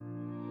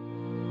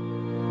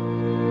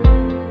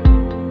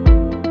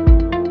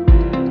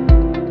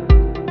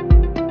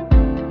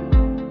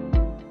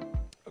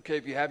Okay,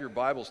 if you have your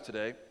Bibles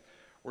today,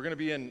 we're going to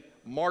be in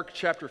Mark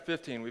chapter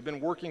 15. We've been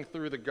working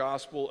through the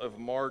Gospel of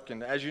Mark,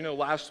 and as you know,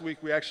 last week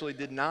we actually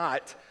did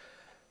not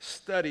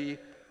study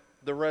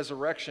the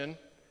resurrection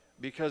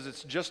because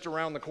it's just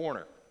around the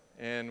corner.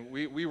 And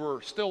we were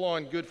still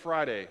on Good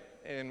Friday,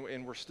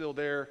 and we're still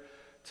there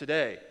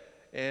today.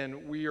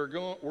 And we're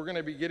going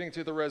to be getting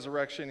to the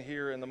resurrection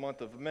here in the month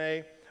of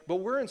May,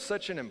 but we're in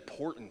such an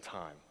important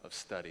time of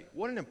study.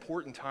 What an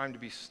important time to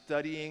be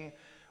studying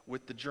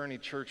with the Journey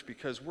Church,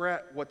 because we're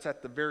at what's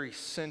at the very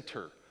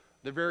center,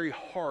 the very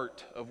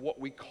heart of what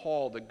we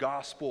call the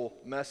gospel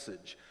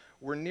message.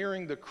 We're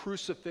nearing the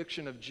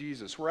crucifixion of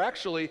Jesus. We're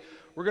going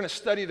to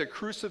study the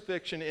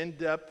crucifixion in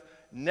depth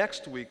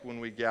next week when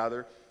we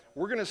gather.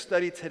 We're going to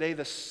study today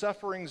the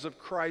sufferings of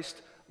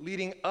Christ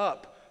leading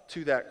up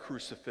to that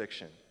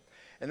crucifixion.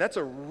 And that's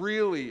a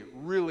really,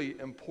 really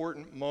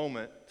important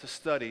moment to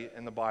study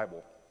in the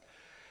Bible.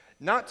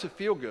 Not to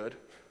feel good.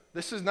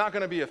 This is not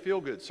going to be a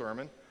feel-good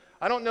sermon.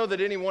 I don't know that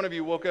any one of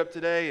you woke up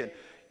today and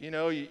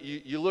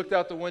you looked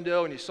out the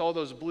window and you saw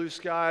those blue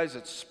skies.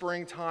 It's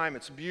springtime.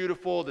 It's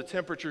beautiful. The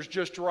temperature's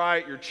just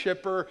right. You're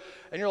chipper.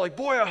 And you're like,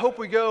 boy, I hope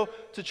we go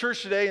to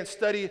church today and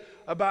study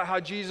about how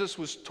Jesus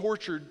was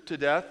tortured to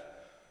death.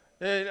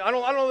 And I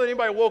don't know that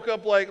anybody woke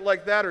up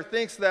like that or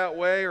thinks that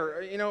way.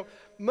 Or,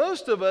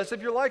 most of us,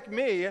 if you're like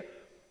me,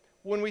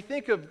 when we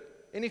think of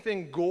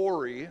anything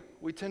gory,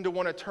 we tend to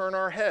want to turn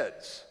our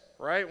heads,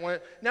 right?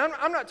 Now,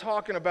 I'm not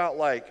talking about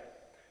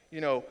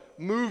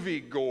movie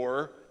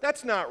gore.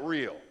 That's not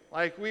real.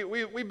 Like,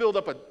 we build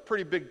up a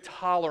pretty big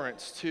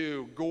tolerance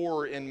to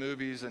gore in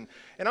movies, and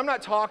I'm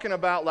not talking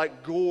about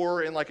like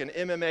gore in like an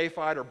MMA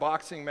fight or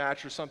boxing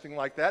match or something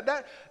like that.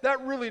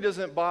 That really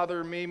doesn't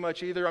bother me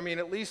much either. I mean,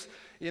 at least,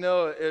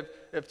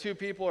 if two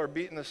people are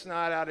beating the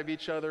snot out of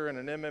each other in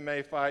an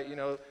MMA fight,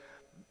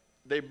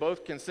 they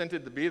both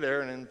consented to be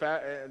there, and in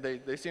fact,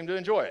 they seem to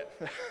enjoy it.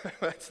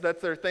 That's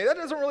their thing. That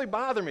doesn't really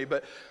bother me,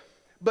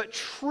 but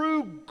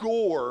true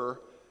gore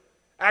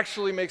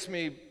actually makes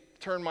me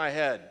turn my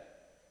head,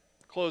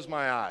 close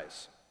my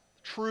eyes.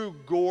 True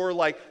gore,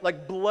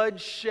 like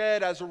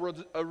bloodshed as a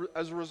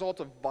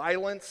result of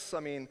violence. I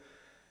mean,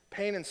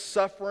 pain and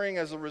suffering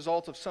as a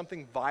result of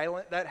something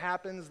violent that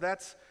happens.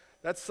 That's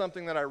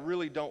something that I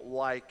really don't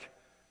like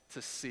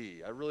to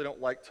see. I really don't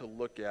like to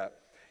look at.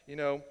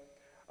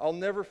 I'll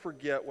never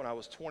forget when I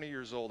was 20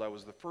 years old, I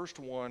was the first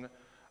one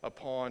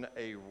upon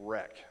a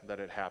wreck that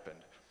had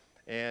happened.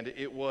 And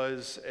it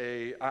was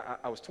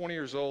I was 20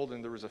 years old,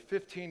 and there was a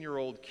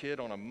 15-year-old kid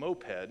on a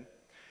moped,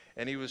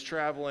 and he was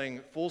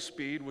traveling full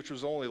speed, which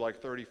was only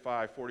like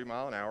 35, 40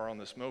 mile an hour on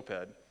this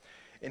moped,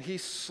 and he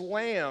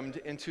slammed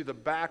into the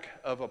back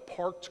of a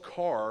parked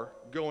car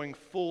going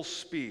full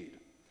speed.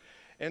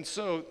 And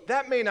so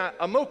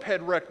a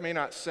moped wreck may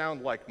not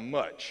sound like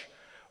much,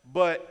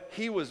 but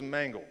he was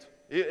mangled.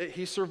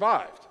 He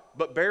survived,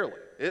 but barely.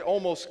 It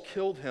almost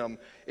killed him.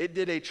 It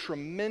did a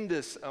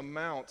tremendous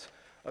amount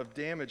of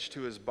damage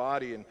to his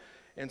body,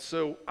 and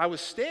so I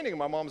was standing in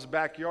my mom's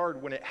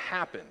backyard when it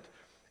happened,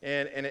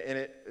 and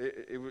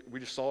we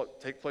just saw it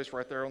take place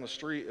right there on the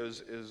street. It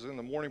was in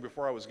the morning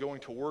before I was going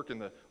to work in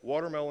the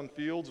watermelon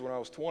fields when I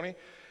was 20,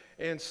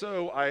 and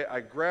so I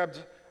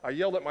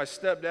yelled at my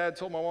stepdad,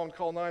 told my mom to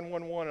call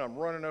 911, and I'm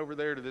running over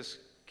there to this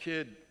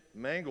kid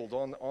mangled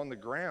on the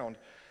ground.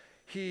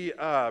 He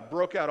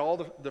broke out all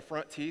the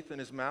front teeth in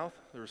his mouth.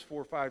 There was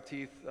 4 or 5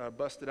 teeth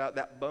busted out.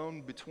 That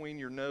bone between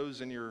your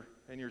nose and your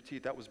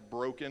teeth, that was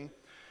broken.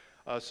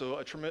 So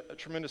a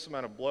tremendous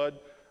amount of blood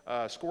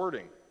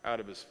squirting out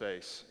of his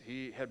face.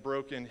 He had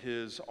broken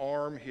his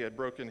arm. He had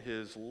broken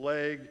his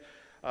leg,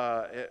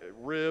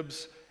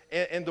 ribs.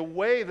 And the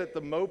way that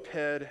the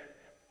moped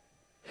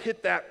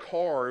hit that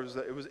car,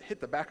 it hit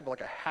the back of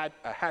like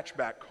a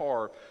hatchback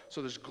car.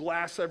 So there's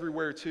glass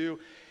everywhere too.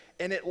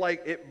 And it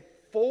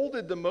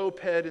folded the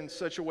moped in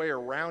such a way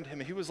around him.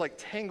 He was like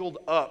tangled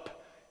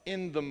up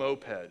in the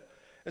moped.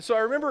 And so I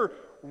remember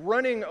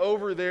running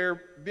over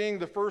there, being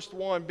the first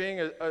one, being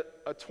a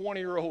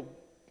 20-year-old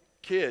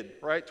kid,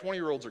 right?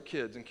 20-year-olds are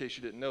kids, in case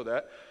you didn't know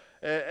that.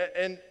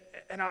 And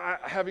I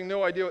having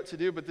no idea what to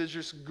do, but there's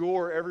just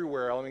gore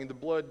everywhere. I mean, the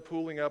blood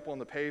pooling up on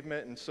the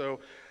pavement. And so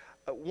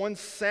one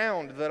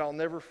sound that I'll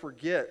never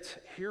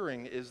forget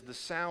hearing is the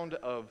sound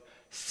of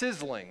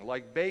sizzling,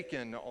 like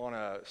bacon on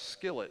a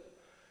skillet.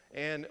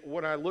 And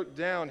when I looked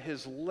down,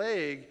 his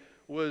leg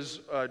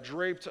was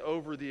draped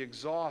over the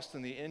exhaust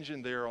and the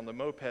engine there on the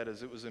moped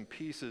as it was in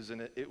pieces,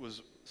 and it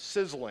was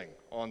sizzling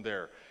on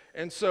there.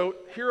 And so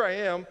here I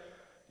am,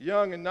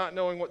 young and not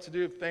knowing what to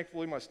do.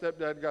 Thankfully, my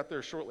stepdad got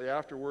there shortly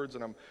afterwards,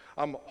 and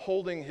I'm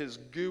holding his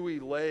gooey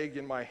leg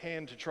in my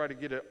hand to try to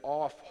get it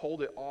off,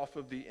 hold it off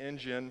of the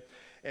engine,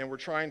 and we're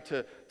trying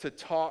to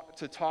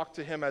talk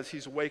to him as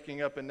he's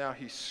waking up, and now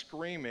he's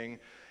screaming,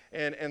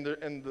 and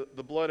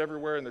the blood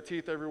everywhere and the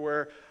teeth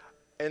everywhere.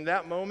 In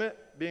that moment,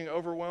 being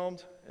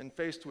overwhelmed and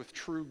faced with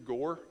true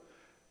gore,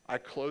 I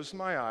closed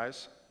my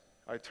eyes,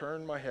 I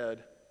turned my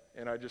head,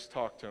 and I just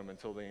talked to him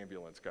until the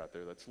ambulance got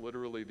there. That's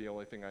literally the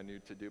only thing I knew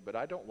to do, but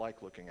I don't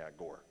like looking at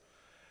gore.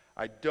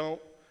 I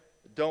don't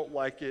Don't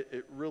like it.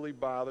 It really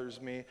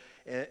bothers me.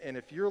 And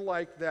if you're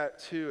like that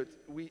too,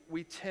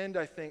 we tend,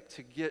 I think,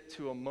 to get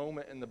to a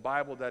moment in the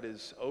Bible that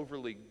is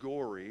overly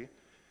gory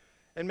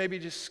and maybe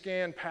just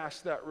scan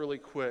past that really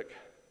quick.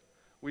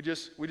 We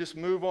just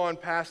move on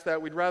past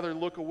that. We'd rather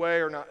look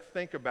away or not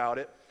think about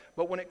it.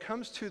 But when it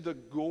comes to the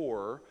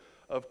gore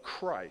of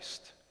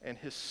Christ and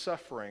his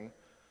suffering,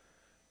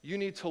 you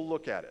need to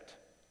look at it.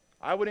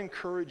 I would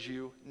encourage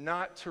you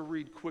not to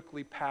read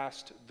quickly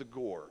past the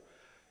gore.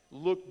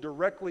 Look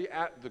directly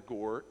at the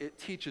gore. It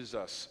teaches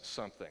us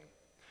something.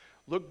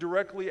 Look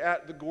directly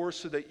at the gore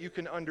so that you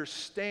can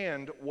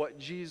understand what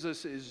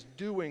Jesus is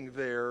doing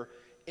there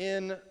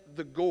in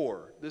the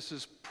gore. This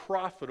is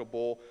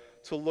profitable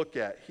to look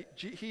at.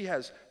 He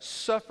has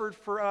suffered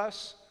for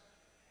us,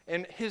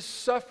 and his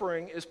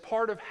suffering is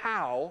part of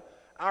how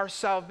our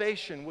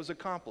salvation was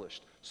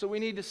accomplished. So we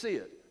need to see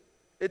it.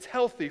 It's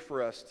healthy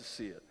for us to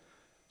see it.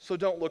 So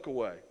don't look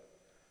away.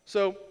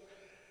 So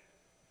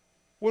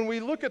when we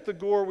look at the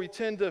gore, we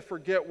tend to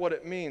forget what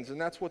it means, and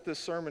that's what this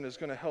sermon is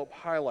going to help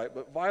highlight.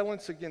 But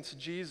violence against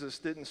Jesus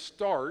didn't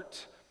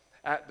start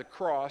at the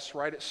cross,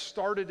 right? It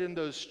started in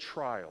those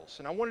trials.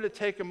 And I wanted to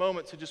take a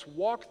moment to just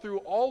walk through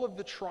all of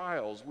the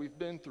trials we've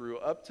been through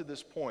up to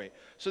this point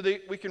so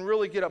that we can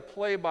really get a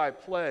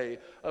play-by-play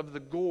of the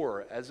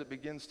gore as it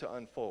begins to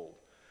unfold.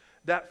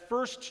 That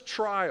first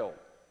trial,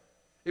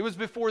 it was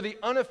before the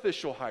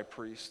unofficial high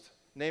priest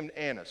named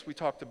Annas. We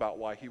talked about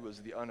why he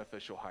was the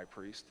unofficial high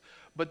priest.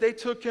 But they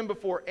took him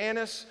before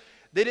Annas.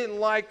 They didn't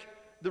like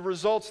the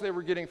results they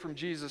were getting from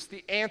Jesus,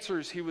 the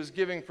answers he was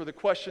giving for the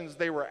questions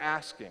they were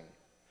asking.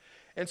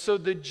 And so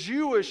the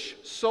Jewish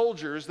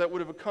soldiers that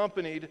would have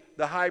accompanied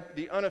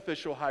the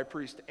unofficial high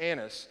priest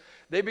Annas,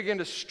 they began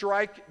to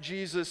strike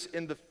Jesus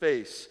in the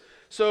face.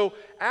 So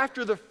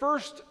after the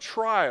first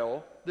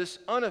trial, this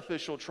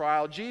unofficial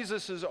trial,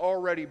 Jesus is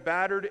already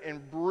battered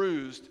and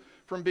bruised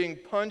from being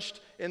punched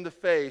in the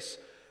face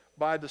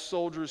by the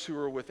soldiers who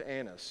were with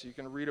Annas. You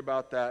can read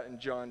about that in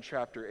John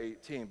chapter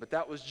 18. But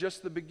that was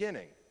just the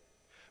beginning.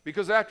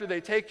 Because after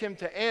they take him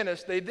to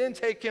Annas, they then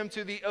take him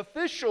to the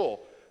official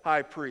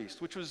high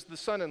priest, which was the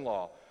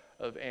son-in-law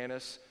of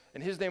Annas,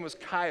 and his name was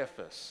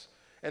Caiaphas.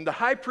 And the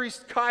high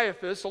priest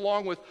Caiaphas,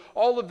 along with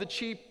all of the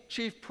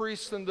chief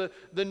priests and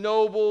the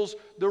nobles,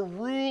 the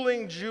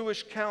ruling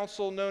Jewish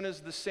council known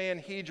as the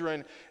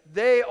Sanhedrin,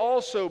 they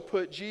also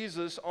put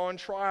Jesus on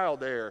trial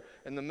there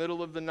in the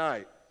middle of the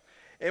night.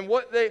 And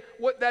what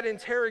that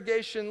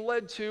interrogation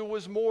led to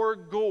was more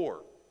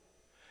gore.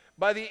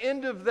 By the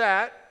end of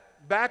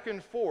that, back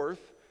and forth,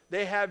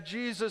 they have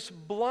Jesus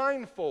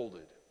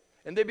blindfolded.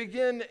 And they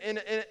begin,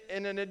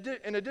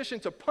 in addition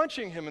to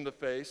punching him in the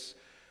face,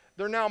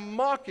 they're now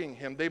mocking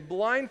him. They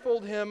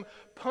blindfold him,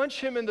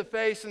 punch him in the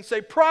face, and say,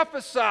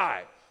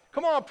 prophesy.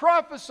 Come on,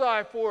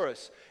 prophesy for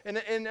us. And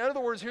in other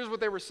words, here's what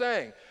they were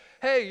saying.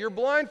 Hey, you're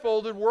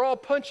blindfolded. We're all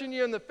punching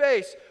you in the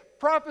face.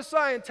 Prophesy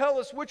and tell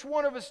us which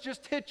one of us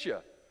just hit you.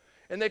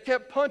 And they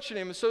kept punching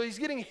him. And so he's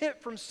getting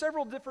hit from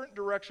several different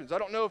directions. I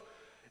don't know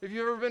if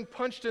you've ever been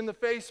punched in the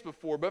face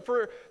before, but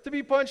to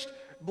be punched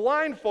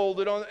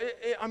blindfolded,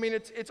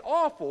 it's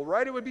awful,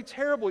 right? It would be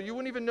terrible. You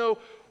wouldn't even know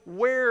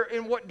where,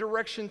 in what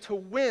direction to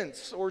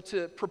wince or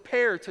to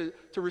prepare to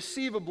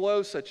receive a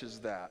blow such as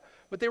that.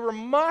 But they were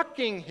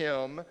mocking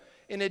him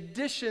in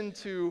addition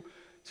to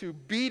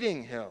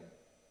beating him.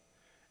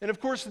 And of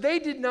course, they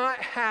did not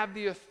have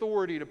the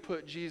authority to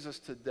put Jesus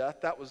to death.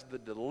 That was the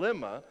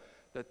dilemma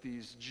that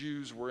these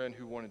Jews were in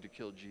who wanted to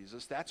kill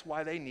Jesus. That's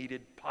why they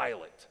needed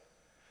Pilate.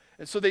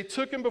 And so they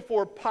took him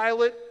before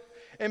Pilate,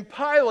 and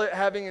Pilate,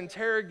 having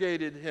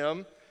interrogated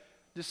him,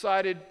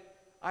 decided,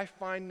 I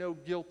find no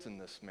guilt in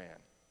this man.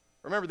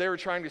 Remember, they were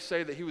trying to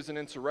say that he was an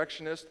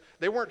insurrectionist.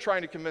 They weren't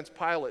trying to convince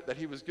Pilate that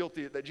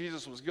that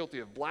Jesus was guilty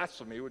of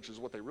blasphemy, which is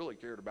what they really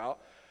cared about.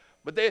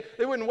 But they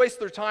wouldn't waste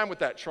their time with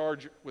that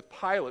charge with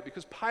Pilate,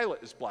 because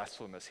Pilate is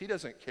blasphemous. He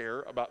doesn't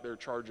care about their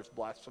charge of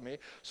blasphemy.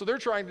 So they're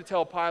trying to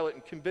tell Pilate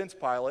and convince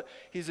Pilate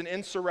he's an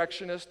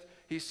insurrectionist.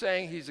 He's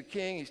saying he's a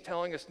king. He's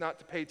telling us not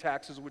to pay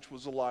taxes, which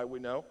was a lie, we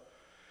know.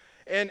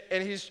 And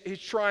he's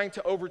trying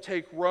to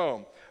overtake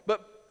Rome.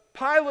 But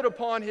Pilate,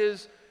 upon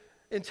his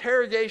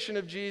interrogation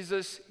of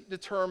Jesus,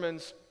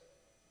 determines,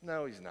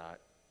 no, he's not.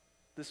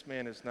 This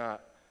man is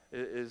not,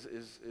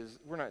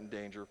 we're not in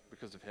danger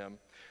because of him.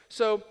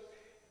 So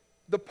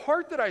the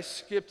part that I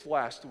skipped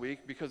last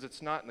week, because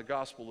it's not in the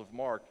Gospel of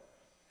Mark,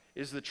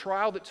 is the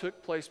trial that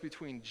took place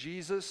between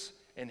Jesus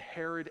and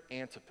Herod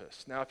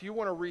Antipas. Now, if you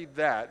want to read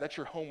that, that's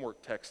your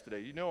homework text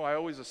today. You know I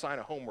always assign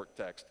a homework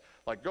text.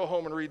 Like, go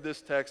home and read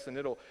this text, and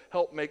it'll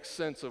help make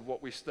sense of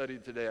what we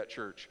studied today at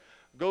church.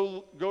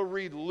 Go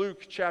read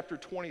Luke chapter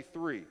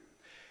 23.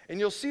 And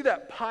you'll see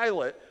that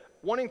Pilate,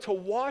 wanting to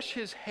wash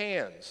his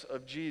hands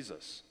of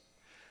Jesus,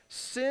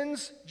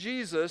 sends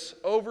Jesus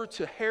over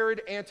to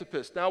Herod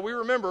Antipas. Now, we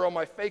remember on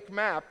my fake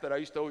map that I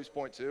used to always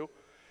point to,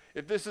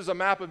 if this is a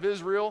map of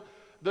Israel,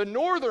 the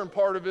northern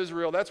part of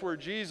Israel, that's where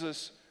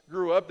Jesus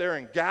grew up, there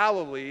in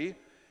Galilee,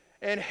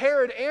 and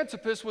Herod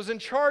Antipas was in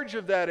charge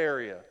of that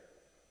area.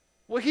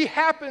 Well, he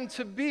happened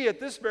to be at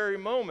this very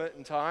moment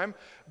in time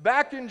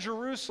back in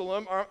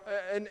Jerusalem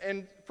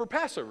and for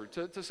Passover,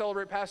 to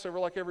celebrate Passover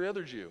like every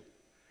other Jew.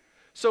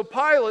 So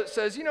Pilate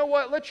says, you know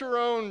what, let your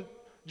own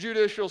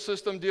judicial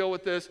system deal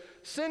with this.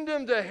 Send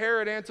him to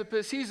Herod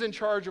Antipas. He's in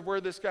charge of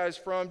where this guy's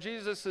from.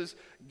 Jesus is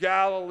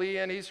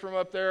Galilean. He's from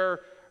up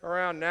there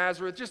around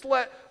Nazareth. Just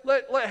let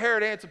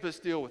Herod Antipas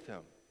deal with him.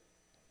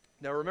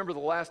 Now remember, the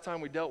last time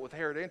we dealt with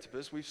Herod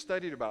Antipas, we've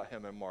studied about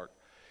him in Mark.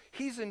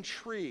 He's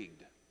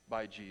intrigued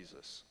by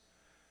Jesus.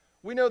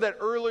 We know that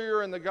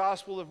earlier in the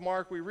Gospel of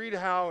Mark, we read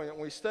how, and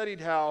we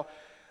studied how,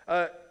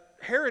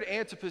 Herod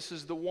Antipas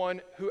is the one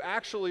who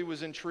actually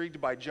was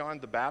intrigued by John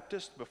the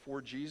Baptist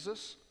before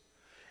Jesus.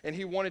 And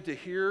he wanted to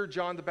hear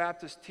John the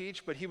Baptist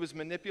teach, but he was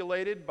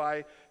manipulated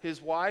by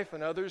his wife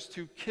and others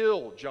to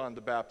kill John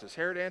the Baptist.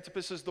 Herod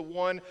Antipas is the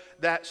one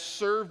that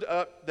served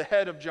up the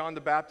head of John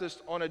the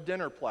Baptist on a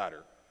dinner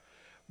platter.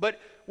 But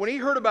when he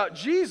heard about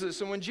Jesus,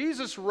 and when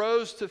Jesus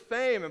rose to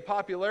fame and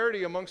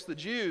popularity amongst the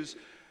Jews,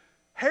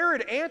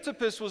 Herod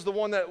Antipas was the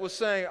one that was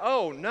saying,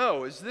 oh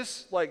no, is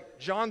this like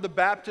John the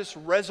Baptist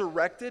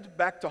resurrected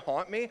back to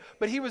haunt me?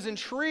 But he was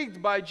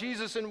intrigued by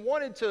Jesus and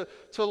wanted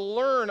to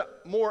learn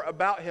more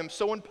about him.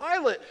 So when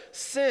Pilate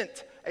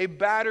sent a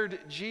battered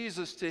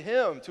Jesus to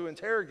him to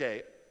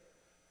interrogate,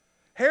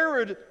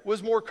 Herod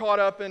was more caught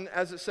up in,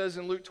 as it says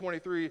in Luke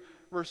 23,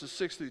 verses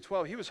 6 through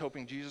 12, he was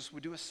hoping Jesus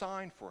would do a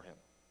sign for him.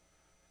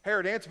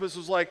 Herod Antipas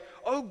was like,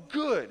 oh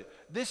good,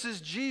 this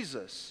is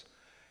Jesus.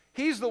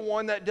 He's the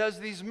one that does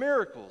these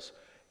miracles.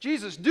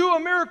 Jesus, do a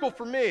miracle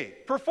for me.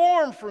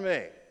 Perform for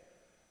me.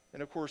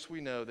 And of course,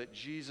 we know that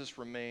Jesus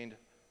remained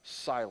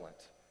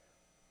silent.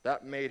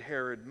 That made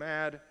Herod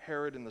mad.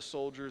 Herod and the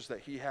soldiers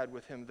that he had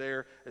with him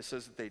there, it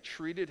says that they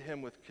treated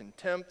him with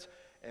contempt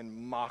and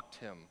mocked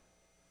him.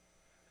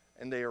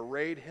 And they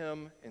arrayed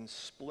him in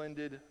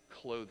splendid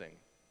clothing.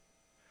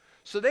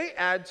 So they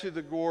add to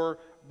the gore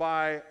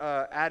by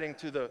adding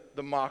to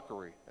the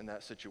mockery in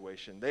that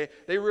situation.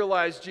 They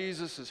realize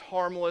Jesus is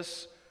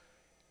harmless.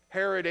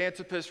 Herod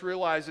Antipas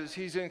realizes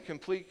he's in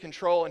complete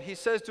control, and he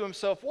says to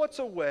himself, what's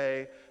a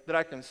way that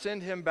I can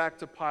send him back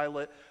to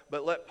Pilate,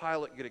 but let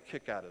Pilate get a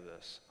kick out of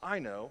this? I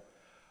know.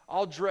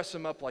 I'll dress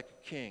him up like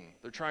a king.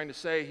 They're trying to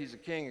say he's a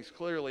king. He's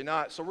clearly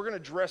not. So we're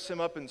going to dress him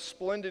up in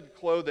splendid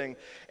clothing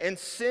and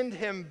send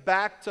him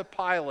back to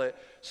Pilate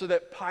so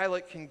that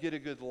Pilate can get a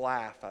good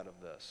laugh out of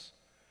this.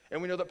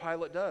 And we know that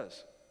Pilate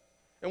does.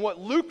 And what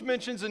Luke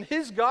mentions in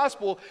his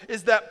gospel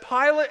is that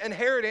Pilate and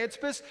Herod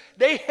Antipas,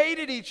 they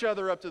hated each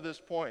other up to this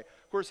point.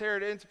 Of course,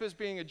 Herod Antipas,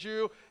 being a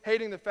Jew,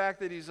 hating the fact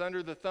that he's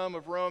under the thumb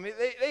of Rome,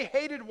 they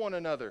hated one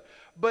another.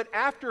 But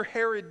after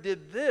Herod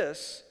did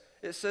this,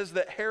 it says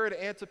that Herod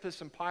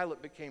Antipas and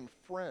Pilate became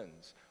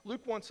friends.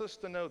 Luke wants us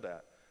to know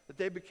that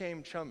they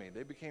became chummy.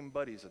 They became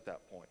buddies at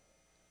that point.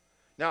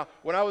 Now,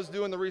 when I was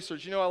doing the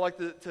research, I like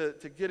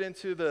to get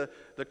into the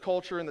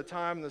culture and the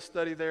time and the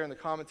study there and the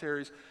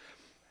commentaries.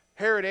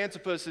 Herod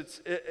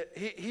Antipas,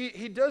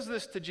 he does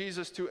this to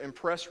Jesus to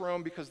impress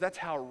Rome because that's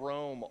how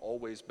Rome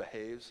always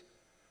behaves.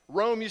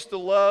 Rome used to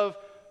love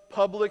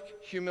public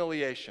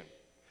humiliation.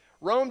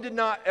 Rome did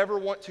not ever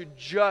want to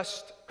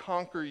just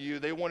conquer you.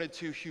 They wanted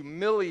to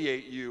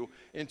humiliate you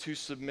into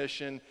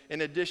submission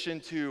in addition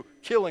to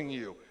killing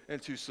you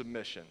into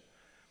submission.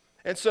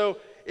 And so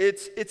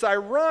it's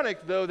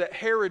ironic, though, that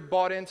Herod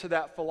bought into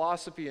that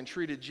philosophy and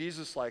treated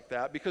Jesus like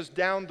that, because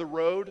down the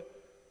road,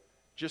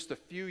 just a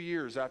few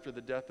years after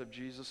the death of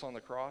Jesus on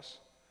the cross,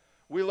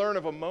 we learn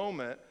of a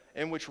moment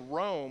in which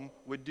Rome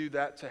would do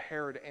that to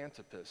Herod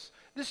Antipas.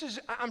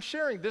 I'm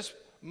sharing this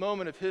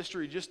moment of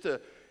history just to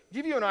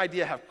give you an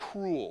idea how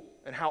cruel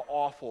and how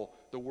awful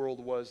the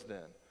world was then.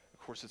 Of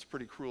course, it's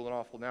pretty cruel and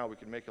awful now. We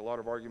can make a lot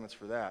of arguments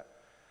for that.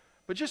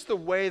 But just the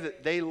way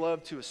that they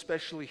loved to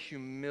especially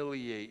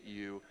humiliate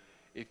you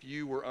if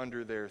you were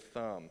under their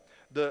thumb.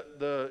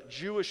 The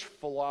Jewish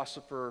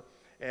philosopher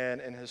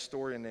and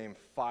historian named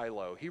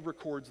Philo, he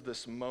records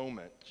this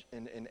moment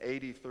in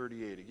AD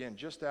 38, again,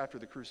 just after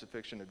the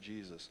crucifixion of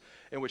Jesus,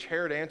 in which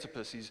Herod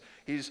Antipas,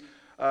 he's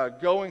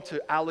going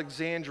to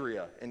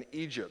Alexandria in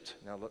Egypt.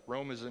 Now,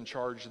 Rome is in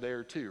charge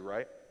there too,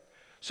 right?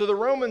 So the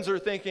Romans are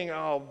thinking,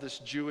 oh, this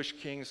Jewish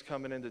king's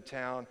coming into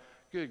town.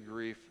 Good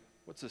grief.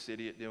 What's this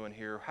idiot doing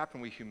here? How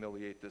can we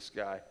humiliate this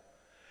guy?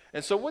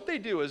 And so what they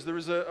do is there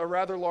was a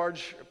rather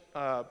large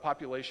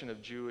population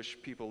of Jewish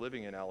people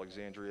living in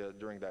Alexandria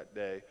during that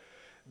day.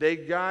 They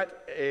got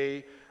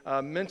a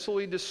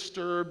mentally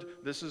disturbed,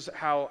 this is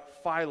how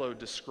Philo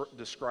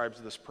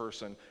describes this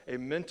person, a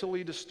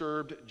mentally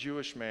disturbed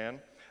Jewish man.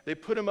 They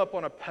put him up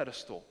on a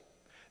pedestal.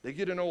 They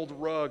get an old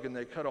rug and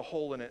they cut a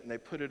hole in it and they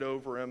put it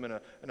over him and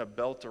a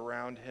belt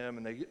around him,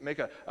 and they make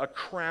a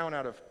crown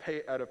out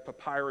of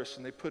papyrus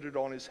and they put it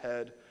on his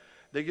head.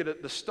 They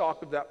get the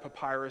stalk of that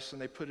papyrus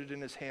and they put it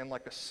in his hand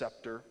like a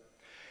scepter.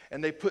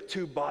 And they put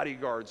 2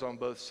 bodyguards on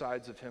both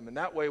sides of him. And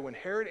that way, when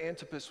Herod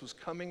Antipas was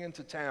coming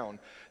into town,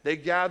 they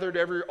gathered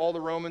all the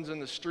Romans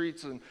in the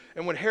streets.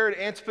 And when Herod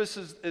Antipas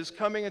is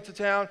coming into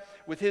town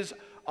with his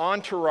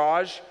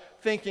entourage,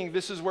 thinking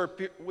this is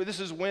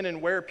when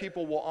and where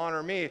people will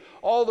honor me,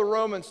 all the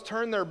Romans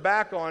turn their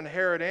back on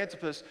Herod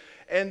Antipas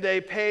and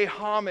they pay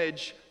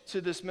homage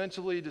to this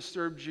mentally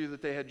disturbed Jew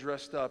that they had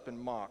dressed up and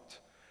mocked,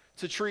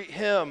 to treat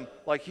him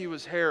like he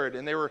was Herod.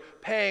 And they were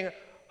paying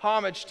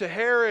homage to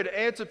Herod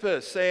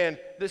Antipas, saying,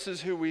 this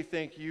is who we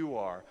think you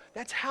are.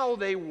 That's how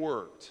they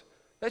worked.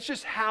 That's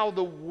just how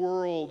the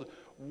world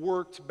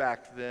worked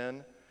back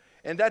then.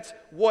 And that's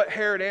what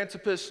Herod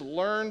Antipas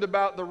learned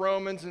about the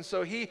Romans. And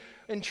so he,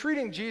 in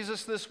treating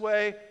Jesus this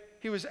way,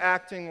 he was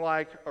acting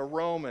like a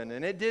Roman.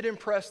 And it did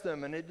impress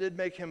them, and it did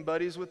make him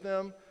buddies with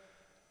them.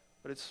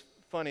 But it's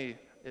funny,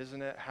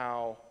 isn't it,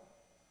 how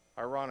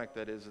ironic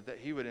that is, that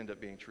he would end up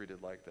being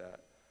treated like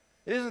that.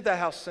 Isn't that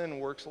how sin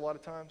works a lot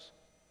of times?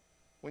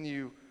 When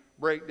you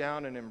break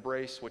down and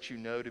embrace what you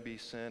know to be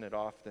sin, it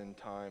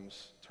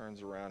oftentimes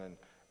turns around and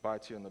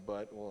bites you in the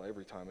butt. Well,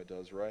 every time it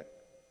does, right?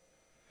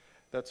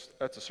 That's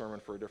a sermon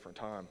for a different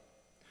time.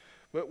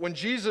 But when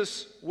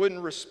Jesus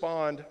wouldn't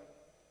respond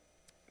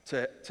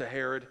to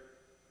Herod,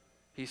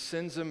 he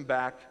sends him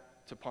back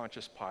to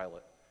Pontius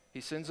Pilate.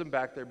 He sends him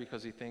back there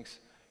because he thinks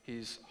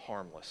he's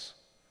harmless.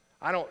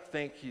 I don't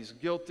think he's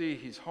guilty.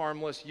 He's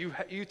harmless.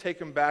 You take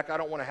him back. I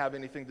don't want to have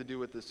anything to do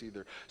with this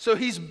either. So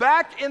he's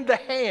back in the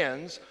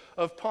hands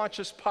of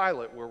Pontius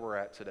Pilate, where we're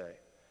at today.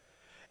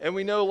 And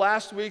we know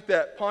last week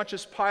that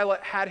Pontius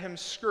Pilate had him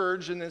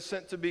scourged and then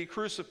sent to be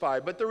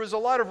crucified. But there was a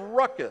lot of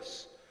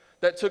ruckus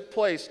that took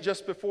place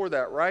just before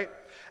that, right?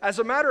 As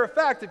a matter of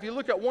fact, if you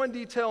look at one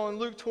detail in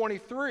Luke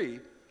 23,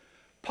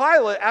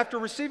 Pilate, after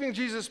receiving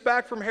Jesus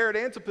back from Herod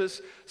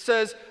Antipas,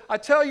 says, I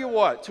tell you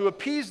what, to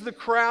appease the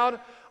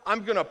crowd,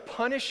 I'm going to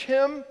punish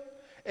him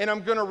and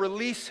I'm going to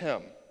release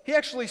him. He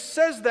actually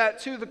says that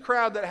to the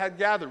crowd that had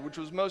gathered, which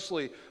was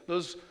mostly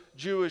those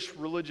Jewish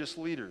religious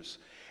leaders.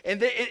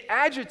 And it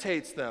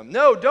agitates them.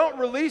 No, don't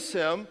release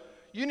him.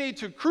 You need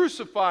to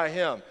crucify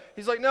him.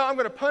 He's like, no, I'm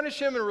going to punish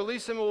him and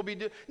release him.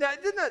 Now,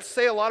 didn't that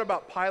say a lot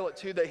about Pilate,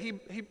 too? That he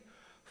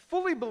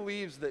fully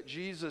believes that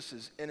Jesus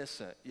is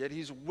innocent, yet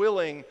he's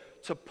willing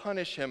to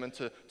punish him and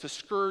to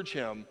scourge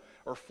him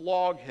or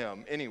flog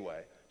him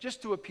anyway,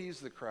 just to appease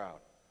the crowd.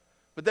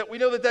 But that we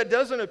know that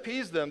doesn't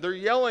appease them. They're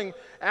yelling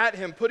at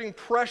him, putting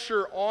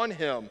pressure on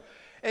him.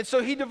 And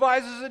so he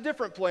devises a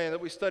different plan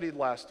that we studied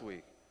last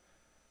week.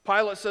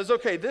 Pilate says,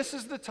 okay, this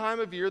is the time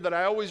of year that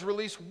I always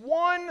release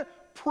one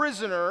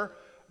prisoner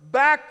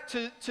back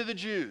to the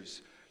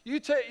Jews.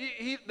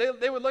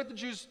 They would let the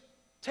Jews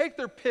take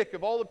their pick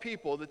of all the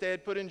people that they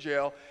had put in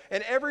jail,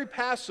 and every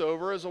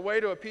Passover, as a way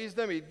to appease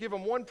them, he'd give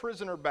them one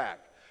prisoner back.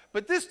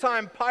 But this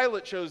time,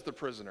 Pilate chose the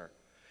prisoner.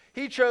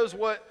 He chose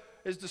what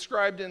is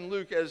described in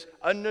Luke as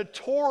a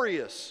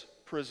notorious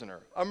prisoner,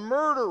 a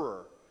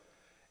murderer,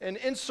 an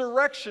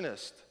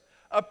insurrectionist,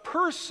 a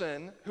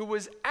person who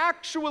was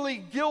actually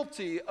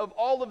guilty of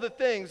all of the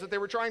things that they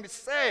were trying to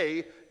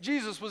say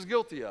Jesus was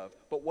guilty of,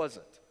 but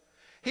wasn't.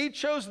 He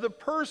chose the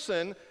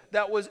person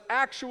that was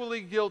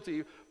actually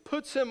guilty,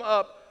 puts him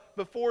up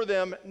before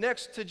them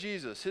next to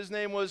Jesus. His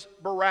name was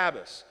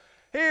Barabbas.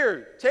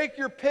 Here, take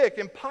your pick.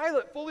 And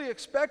Pilate fully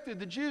expected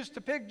the Jews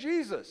to pick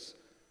Jesus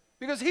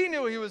because he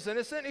knew he was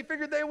innocent. He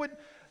figured they would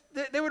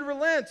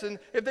relent. And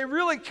if they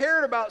really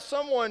cared about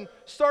someone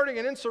starting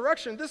an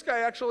insurrection, this guy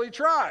actually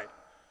tried.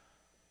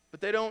 But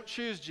they don't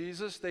choose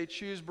Jesus, they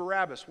choose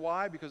Barabbas.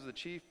 Why? Because the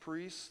chief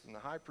priests and the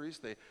high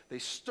priest, they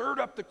stirred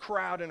up the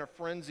crowd in a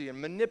frenzy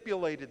and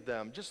manipulated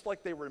them, just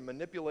like they were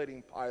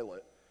manipulating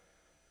Pilate,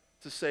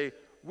 to say,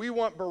 we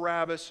want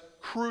Barabbas,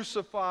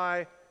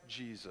 crucify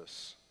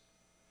Jesus.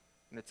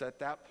 And it's at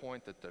that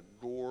point that the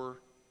gore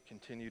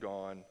continued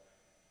on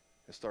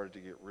and started to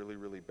get really,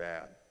 really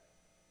bad.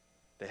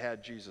 They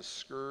had Jesus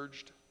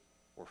scourged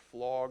or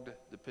flogged,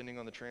 depending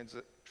on the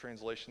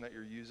translation that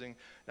you're using.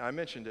 Now, I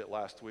mentioned it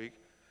last week.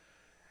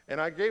 And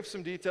I gave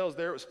some details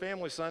there. It was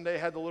Family Sunday,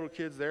 had the little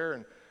kids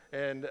there,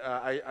 and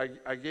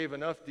I gave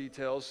enough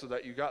details so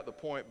that you got the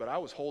point, but I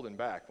was holding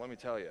back, let me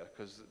tell you,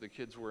 because the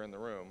kids were in the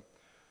room.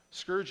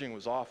 Scourging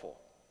was awful.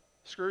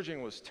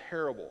 Scourging was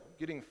terrible.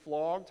 Getting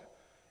flogged,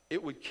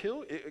 it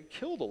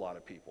killed a lot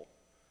of people.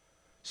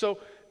 So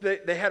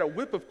they had a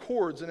whip of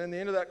cords, and in the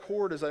end of that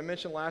cord, as I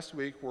mentioned last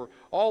week, were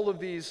all of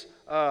these,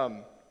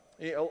 a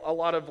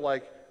lot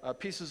of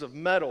pieces of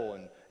metal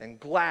and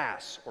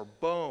glass or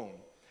bone.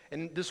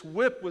 And this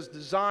whip was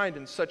designed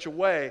in such a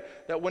way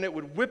that when it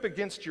would whip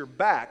against your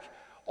back,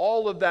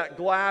 all of that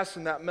glass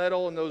and that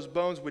metal and those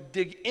bones would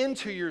dig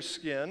into your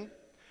skin,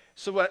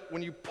 so that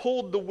when you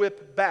pulled the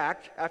whip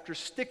back after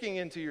sticking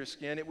into your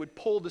skin, it would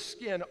pull the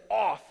skin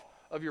off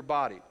of your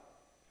body.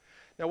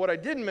 Now, what I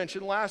didn't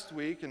mention last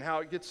week and how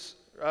it gets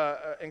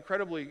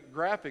incredibly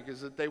graphic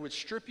is that they would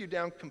strip you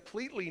down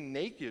completely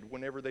naked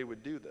whenever they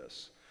would do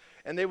this.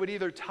 And they would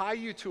either tie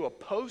you to a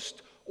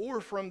post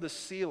or from the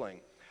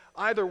ceiling.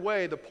 Either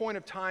way, the point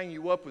of tying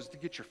you up was to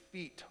get your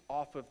feet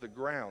off of the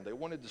ground. They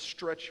wanted to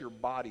stretch your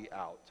body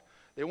out.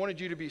 They wanted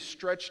you to be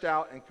stretched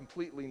out and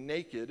completely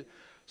naked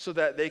so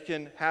that they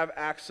can have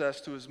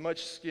access to as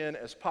much skin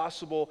as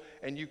possible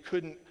and you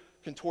couldn't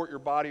contort your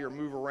body or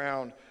move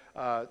around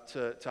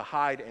to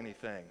hide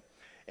anything.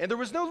 And there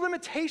was no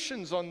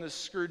limitations on this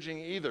scourging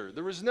either.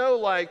 There was no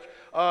like,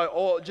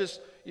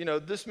 just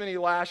this many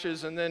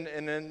lashes and then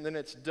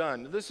it's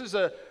done. This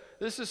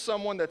is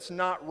someone that's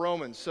not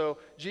Roman. So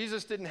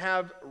Jesus didn't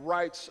have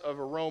rights of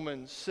a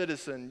Roman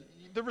citizen.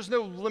 There was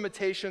no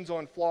limitations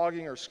on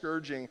flogging or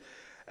scourging.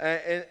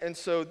 And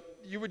so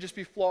you would just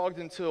be flogged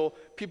until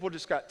people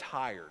just got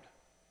tired.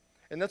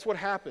 And that's what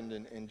happened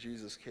in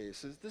Jesus'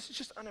 case. This is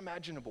just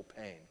unimaginable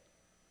pain.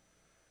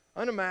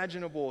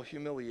 Unimaginable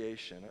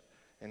humiliation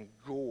and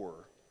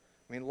gore.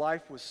 I mean,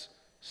 life was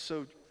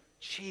so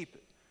cheap,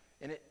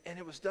 and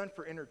it was done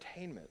for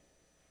entertainment.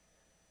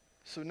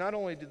 So not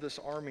only did this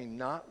army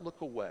not look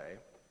away,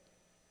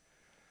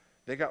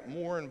 they got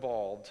more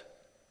involved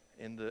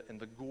in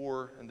the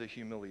gore and the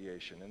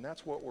humiliation. And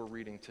that's what we're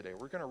reading today.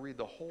 We're going to read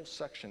the whole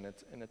section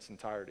in its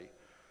entirety.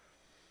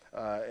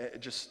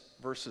 Just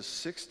verses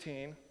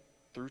 16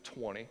 through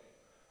 20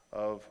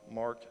 of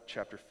Mark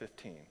chapter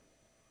 15.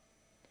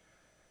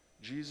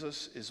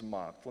 Jesus is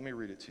mocked. Let me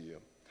read it to you.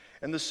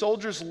 And the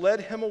soldiers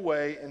led him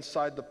away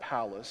inside the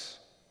palace,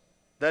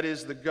 that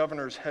is the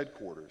governor's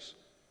headquarters.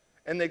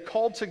 And they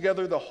called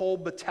together the whole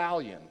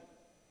battalion.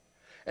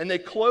 And they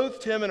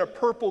clothed him in a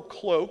purple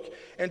cloak,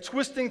 and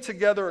twisting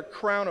together a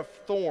crown of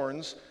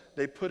thorns,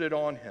 they put it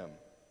on him.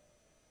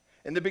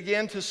 And they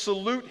began to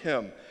salute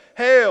him,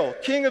 "Hail,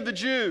 King of the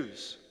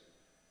Jews!"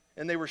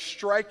 And they were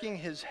striking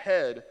his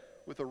head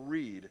with a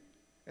reed,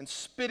 and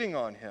spitting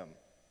on him,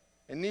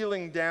 and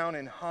kneeling down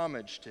in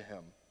homage to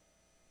him.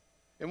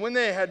 And when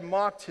they had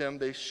mocked him,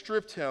 they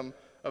stripped him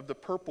of the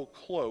purple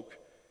cloak,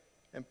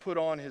 and put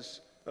his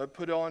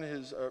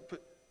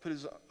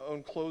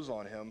own clothes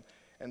on him,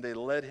 and they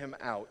led him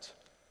out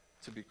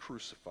to be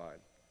crucified.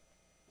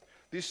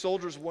 These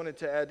soldiers wanted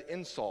to add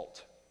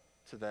insult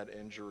to that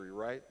injury,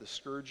 right? The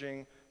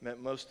scourging meant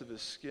most of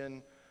his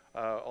skin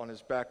on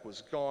his back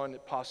was gone,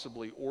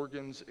 possibly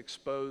organs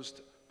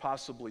exposed,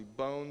 possibly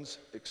bones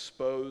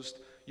exposed.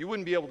 You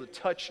wouldn't be able to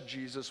touch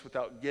Jesus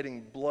without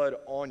getting blood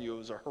on you. It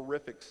was a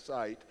horrific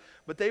sight.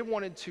 But they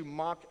wanted to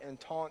mock and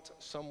taunt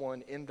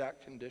someone in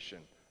that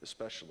condition,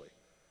 especially.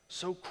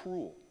 So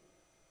cruel.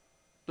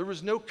 There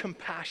was no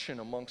compassion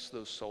amongst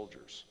those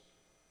soldiers.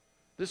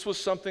 This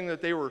was something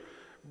that they were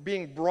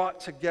being brought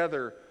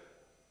together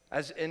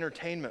as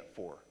entertainment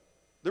for.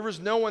 There was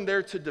no one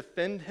there to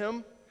defend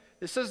him.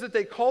 It says that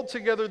they called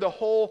together the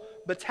whole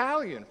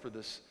battalion for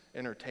this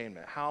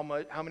entertainment. How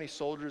many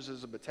soldiers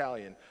is a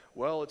battalion?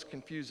 Well, it's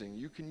confusing.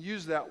 You can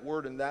use that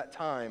word in that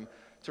time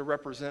to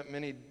represent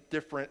many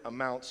different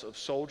amounts of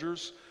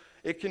soldiers.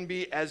 It can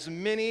be as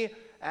many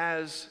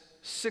as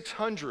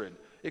 600.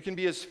 It can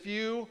be as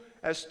few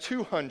as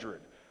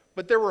 200.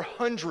 But there were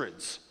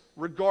hundreds,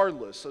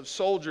 regardless, of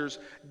soldiers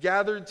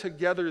gathered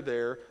together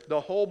there, the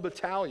whole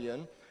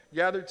battalion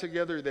gathered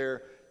together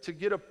there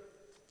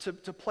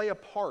to play a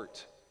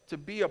part, to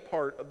be a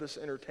part of this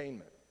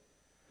entertainment.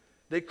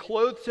 They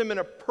clothed him in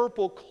a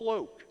purple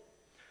cloak.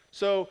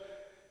 So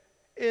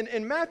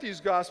in Matthew's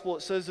gospel,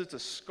 it says it's a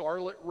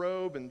scarlet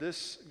robe. In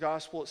this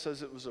gospel, it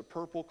says it was a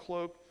purple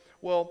cloak.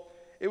 Well,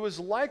 it was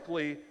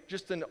likely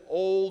just an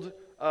old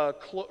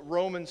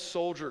Roman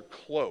soldier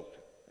cloak.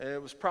 And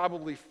it was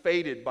probably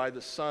faded by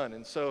the sun.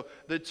 And so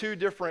the two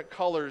different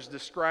colors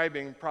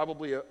describing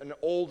probably an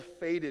old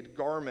faded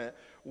garment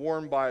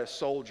worn by a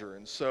soldier.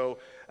 And so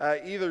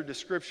either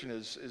description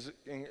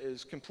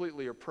is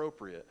completely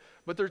appropriate.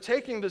 But they're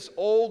taking this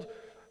old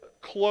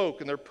cloak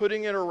and they're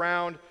putting it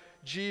around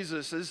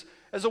Jesus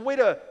as a way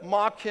to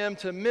mock him,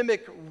 to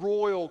mimic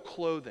royal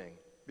clothing,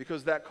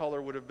 because that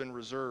color would have been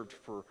reserved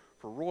for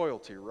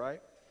royalty,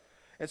 right?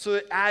 And so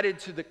it added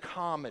to the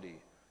comedy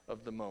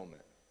of the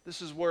moment.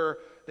 This is where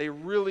they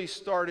really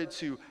started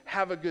to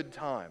have a good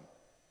time.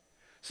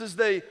 It says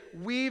they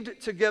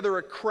weaved together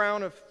a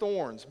crown of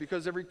thorns,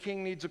 because every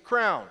king needs a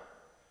crown.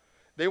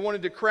 They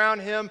wanted to crown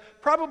him,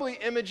 probably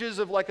images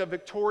of like a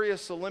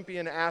victorious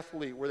Olympian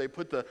athlete where they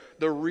put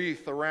the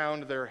wreath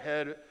around their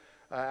head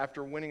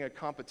after winning a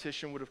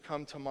competition would have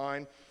come to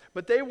mind.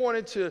 But they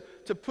wanted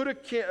to put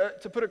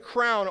a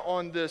crown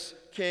on this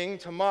king,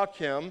 to mock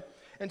him,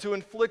 and to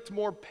inflict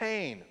more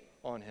pain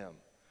on him.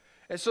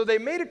 And so they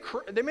made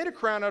a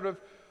crown out of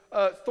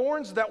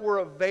thorns that were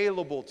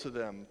available to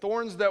them,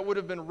 thorns that would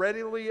have been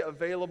readily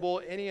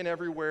available any and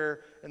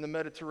everywhere in the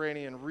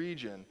Mediterranean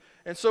region.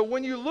 And so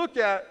when you look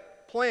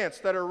at plants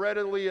that are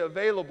readily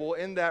available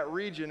in that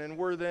region, and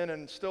were then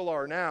and still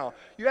are now,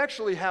 you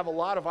actually have a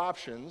lot of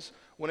options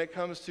when it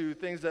comes to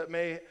things that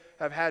may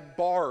have had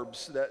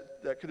barbs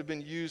that could have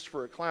been used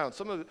for a crown.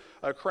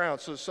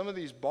 So some of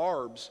these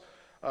barbs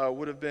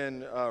would have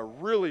been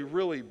really,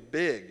 really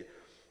big.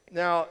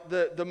 Now,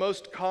 the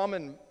most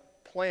common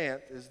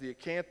plant is the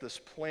acanthus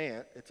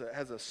plant. It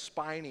has a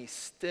spiny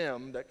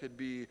stem that could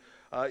be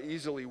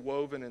easily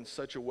woven in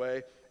such a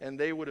way, and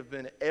they would have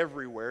been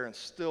everywhere and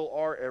still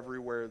are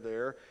everywhere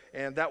there.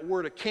 And that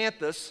word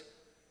acanthus,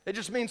 it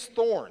just means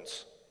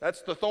thorns.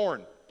 That's the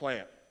thorn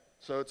plant.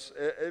 So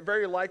it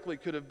very likely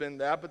could have been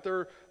that, but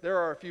there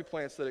are a few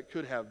plants that it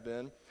could have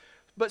been.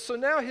 But so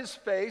now his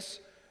face,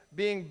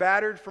 being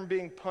battered from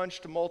being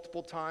punched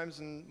multiple times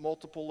in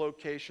multiple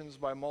locations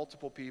by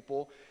multiple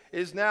people,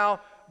 is now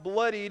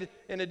bloodied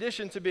in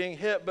addition to being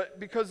hit, but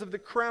because of the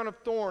crown of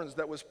thorns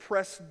that was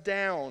pressed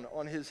down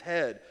on his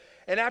head.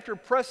 And after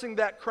pressing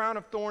that crown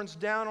of thorns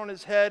down on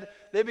his head,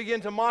 they begin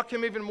to mock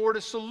him even more,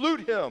 to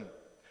salute him.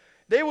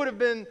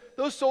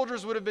 Those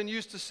soldiers would have been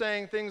used to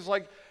saying things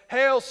like,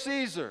 "Hail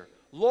Caesar,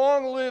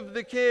 long live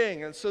the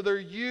king." And so they're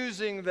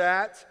using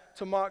that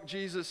to mock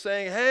Jesus,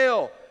 saying,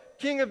 "Hail,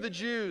 King of the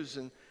Jews,"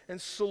 and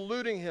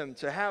saluting him,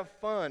 to have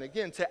fun.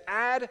 Again, to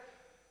add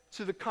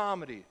to the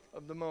comedy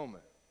of the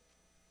moment,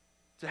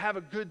 to have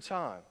a good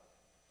time.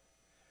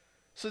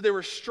 So they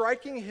were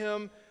striking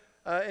him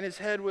in his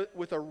head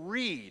with a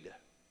reed.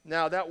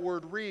 Now, that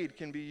word reed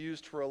can be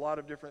used for a lot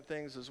of different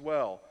things as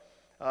well.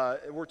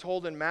 We're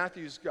told in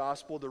Matthew's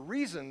gospel the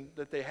reason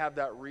that they have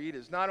that reed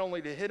is not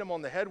only to hit him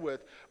on the head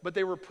with, but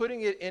they were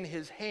putting it in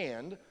his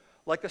hand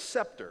like a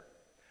scepter.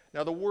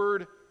 Now, the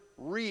word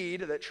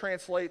reed that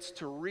translates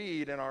to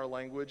reed in our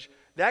language,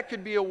 that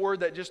could be a word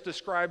that just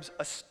describes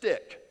a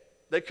stick.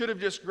 They could have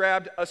just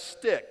grabbed a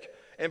stick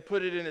and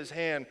put it in his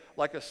hand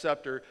like a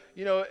scepter.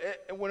 You know,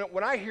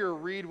 when I hear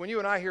reed, when you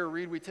and I hear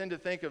reed, we tend to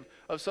think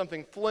of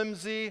something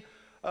flimsy,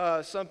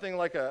 something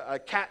like a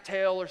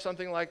cattail or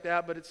something like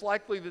that, but it's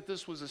likely that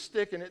this was a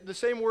stick, and the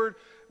same word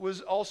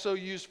was also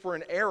used for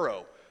an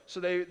arrow. So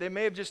they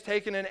may have just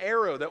taken an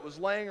arrow that was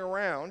laying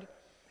around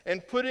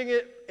and putting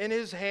it in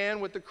his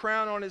hand with the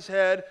crown on his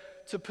head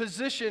to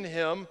position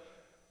him,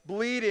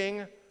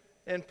 bleeding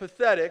and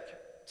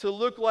pathetic, to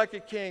look like a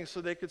king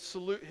so they could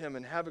salute him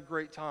and have a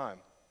great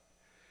time.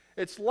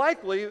 It's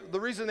likely the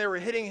reason they were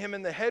hitting him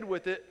in the head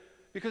with it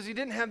because he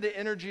didn't have the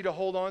energy to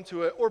hold on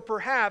to it, or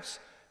perhaps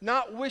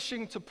not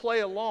wishing to play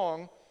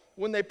along.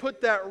 When they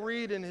put that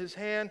reed in his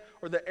hand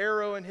or the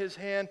arrow in his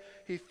hand,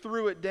 he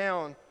threw it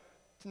down,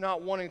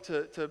 not wanting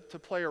to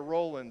play a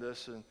role in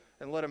this and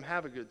let him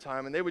have a good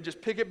time. And they would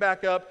just pick it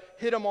back up,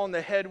 hit him on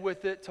the head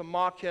with it to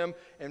mock him,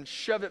 and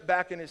shove it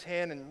back in his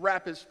hand and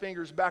wrap his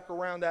fingers back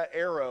around that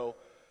arrow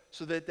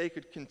so that they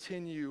could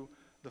continue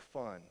the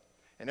fun.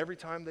 And every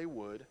time they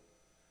would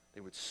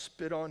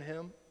spit on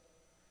him,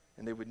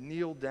 and they would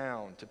kneel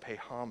down to pay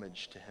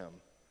homage to him.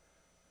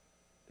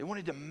 They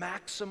wanted to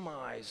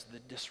maximize the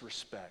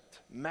disrespect,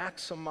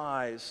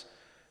 maximize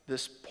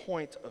this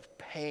point of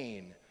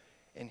pain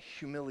and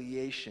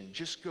humiliation,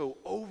 just go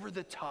over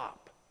the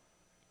top.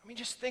 I mean,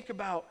 just think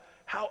about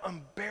how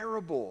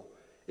unbearable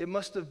it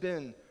must have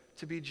been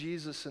to be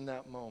Jesus in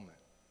that moment.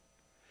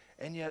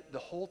 And yet, the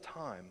whole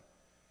time,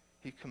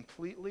 he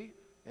completely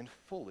and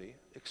fully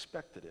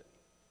expected it.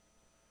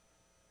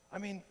 I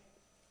mean,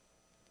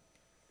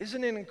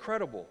 isn't it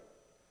incredible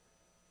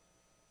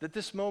that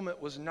this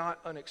moment was not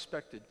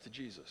unexpected to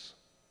Jesus?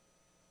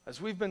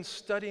 As we've been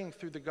studying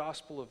through the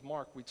Gospel of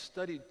Mark, we'd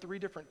studied 3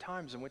 different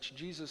times in which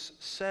Jesus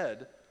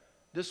said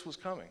this was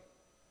coming.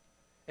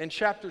 In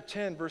chapter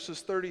 10,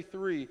 verses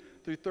 33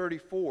 through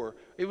 34,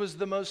 it was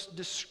the most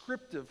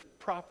descriptive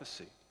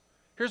prophecy.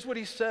 Here's what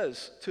he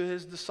says to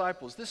his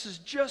disciples. This is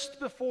just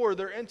before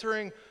they're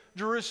entering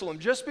Jerusalem,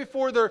 just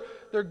before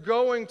they're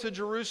going to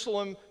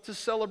Jerusalem to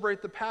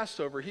celebrate the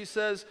Passover. He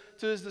says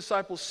to his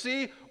disciples,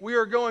 "See, we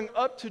are going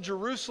up to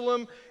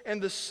Jerusalem,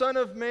 and the Son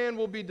of Man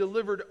will be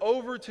delivered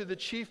over to the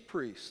chief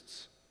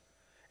priests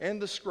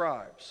and the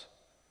scribes,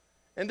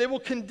 and they will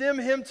condemn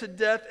him to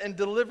death and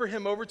deliver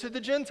him over to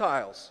the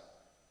Gentiles.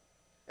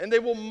 And they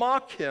will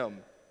mock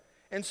him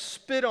and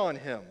spit on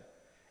him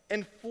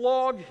and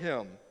flog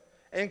him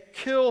and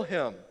kill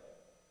him.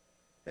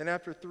 And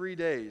after 3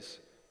 days,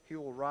 he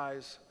will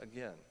rise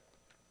again."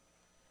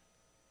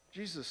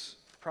 Jesus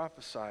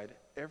prophesied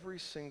every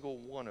single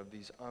one of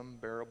these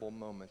unbearable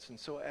moments. And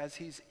so as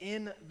he's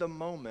in the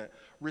moment,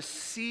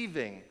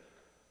 receiving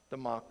the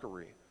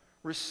mockery,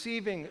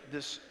 receiving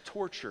this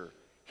torture,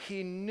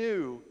 he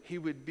knew he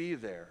would be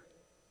there.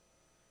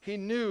 He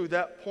knew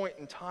that point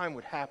in time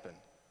would happen.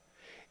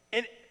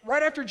 And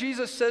right after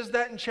Jesus says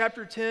that in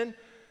chapter 10,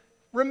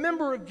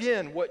 remember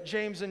again what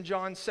James and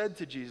John said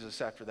to Jesus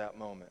after that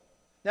moment.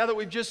 Now that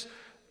we've just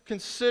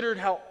considered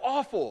how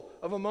awful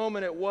of a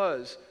moment it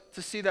was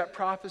to see that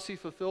prophecy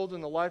fulfilled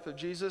in the life of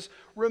Jesus,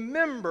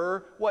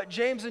 remember what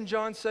James and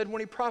John said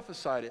when he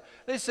prophesied it.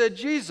 They said,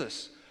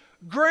 "Jesus,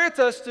 grant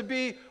us to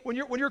be, when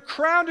you're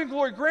crowned in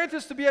glory, grant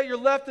us to be at your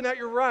left and at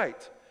your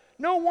right."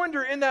 No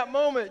wonder in that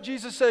moment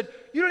Jesus said,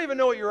 "You don't even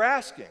know what you're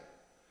asking.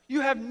 You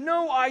have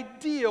no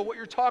idea what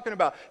you're talking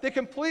about." They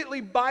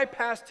completely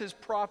bypassed his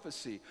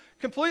prophecy,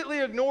 completely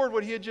ignored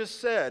what he had just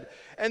said.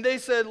 And they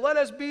said, "Let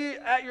us be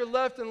at your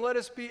left and let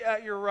us be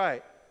at your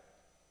right."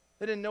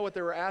 They didn't know what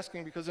they were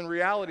asking, because in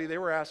reality they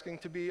were asking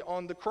to be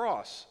on the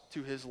cross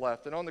to his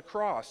left and on the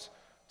cross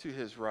to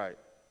his right.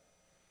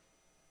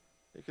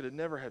 They could have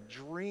never have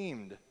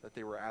dreamed that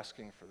they were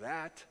asking for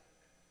that.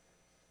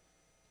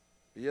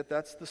 But yet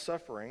that's the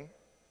suffering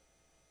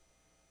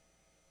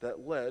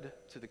that led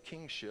to the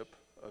kingship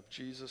of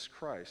Jesus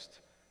Christ.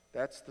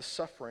 That's the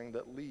suffering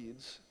that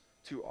leads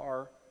to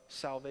our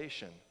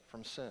salvation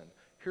from sin.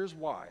 Here's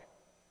why.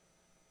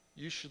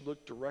 You should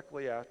look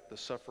directly at the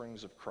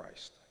sufferings of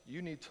Christ.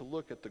 you need to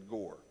look at the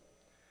gore.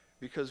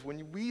 Because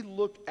when we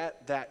look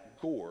at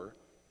that gore,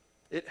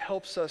 it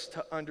helps us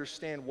to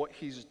understand what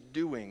he's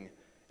doing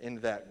in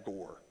that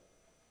gore.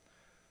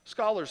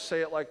 Scholars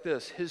say it like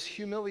this: his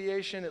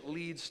humiliation, it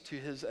leads to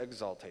his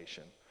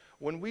exaltation.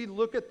 When we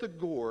look at the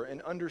gore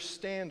and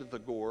understand the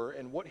gore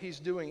and what he's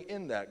doing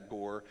in that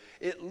gore,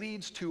 it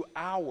leads to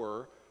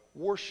our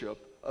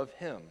worship of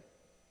him.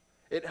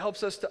 It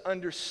helps us to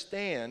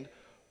understand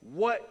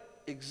what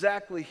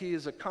exactly he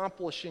is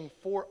accomplishing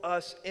for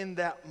us in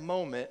that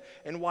moment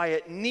and why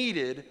it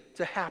needed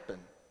to happen.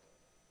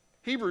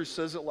 Hebrews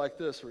says it like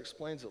this, or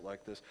explains it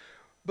like this: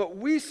 but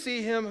we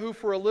see him who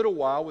for a little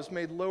while was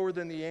made lower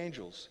than the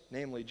angels,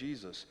 namely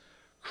Jesus,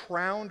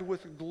 crowned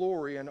with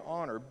glory and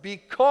honor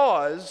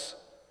because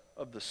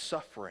of the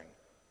suffering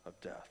of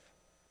death,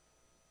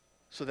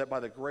 so that by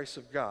the grace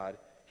of God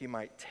he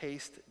might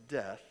taste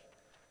death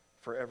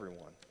for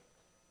everyone.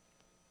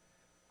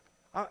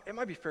 It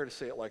might be fair to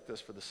say it like this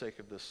for the sake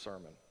of this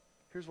sermon.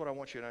 Here's what I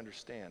want you to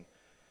understand.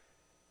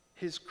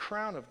 His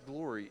crown of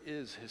glory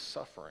is his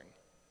suffering.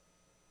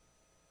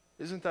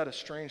 Isn't that a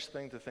strange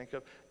thing to think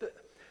of?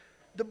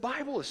 The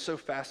Bible is so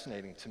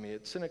fascinating to me.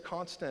 It's in a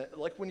constant,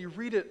 like when you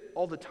read it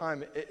all the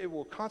time, it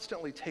will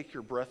constantly take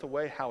your breath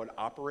away how it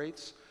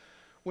operates.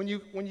 When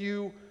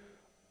you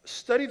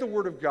study the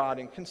Word of God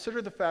and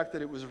consider the fact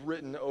that it was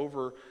written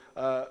over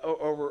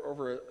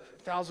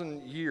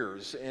 1,000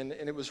 years, and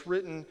it was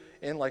written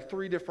in like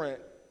 3 different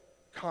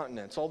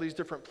continents, all these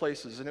different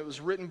places, and it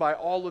was written by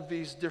all of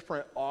these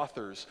different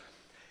authors.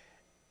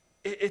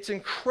 It's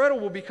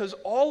incredible because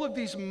all of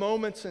these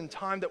moments in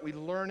time that we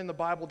learn in the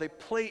Bible, they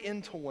play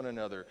into one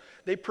another.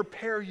 They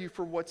prepare you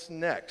for what's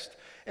next.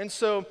 And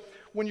so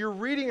when you're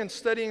reading and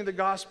studying the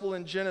gospel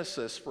in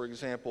Genesis, for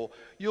example,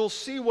 you'll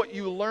see what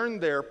you learn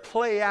there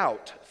play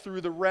out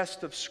through the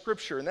rest of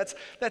Scripture. And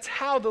that's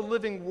how the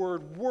living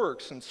Word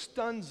works and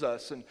stuns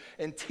us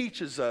and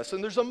teaches us.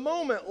 And there's a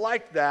moment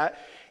like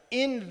that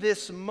in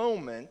this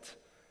moment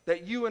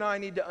that you and I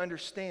need to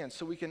understand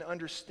so we can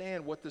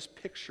understand what this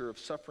picture of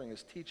suffering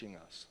is teaching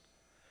us.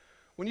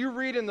 When you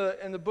read in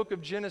the book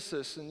of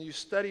Genesis and you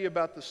study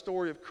about the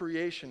story of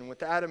creation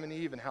with Adam and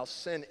Eve and how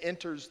sin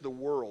enters the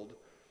world,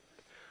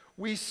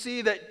 we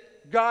see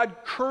that God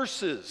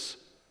curses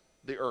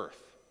the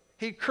earth.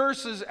 He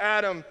curses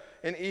Adam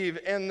and Eve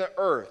and the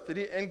earth.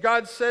 And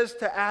God says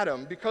to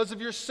Adam, because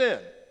of your sin,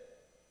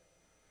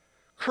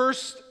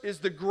 cursed is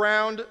the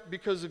ground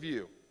because of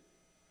you.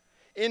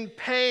 In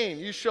pain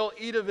you shall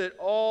eat of it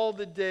all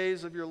the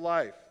days of your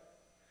life.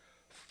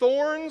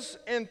 Thorns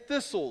and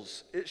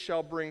thistles it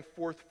shall bring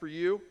forth for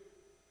you,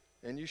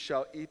 and you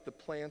shall eat the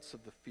plants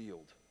of the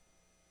field.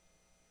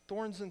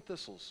 Thorns and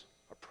thistles,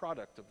 a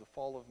product of the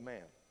fall of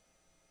man.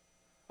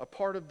 A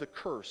part of the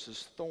curse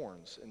is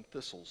thorns and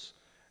thistles.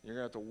 You're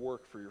going to have to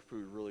work for your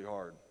food really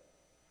hard.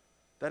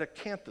 That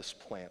acanthus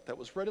plant that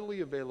was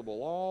readily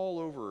available all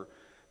over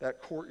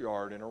that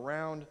courtyard and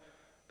around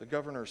the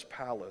governor's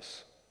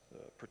palace,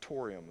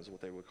 Praetorium is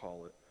what they would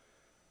call it.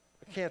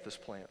 Acanthus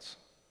plants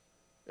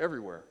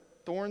everywhere,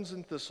 thorns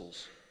and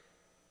thistles,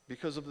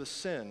 because of the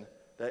sin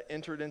that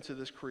entered into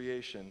this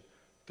creation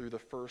through the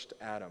first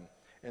Adam.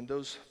 And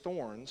those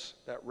thorns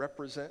that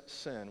represent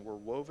sin were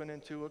woven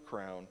into a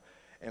crown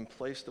and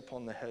placed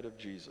upon the head of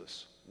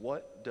Jesus.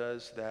 What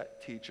does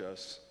that teach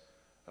us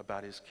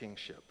about his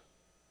kingship?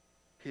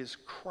 His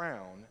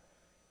crown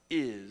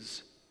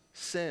is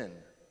sin.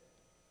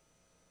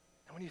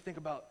 And when you think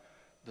about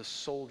the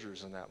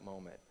soldiers in that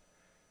moment,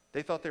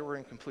 they thought they were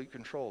in complete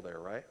control there,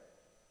 right?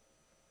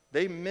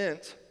 They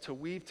meant to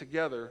weave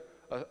together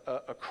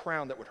a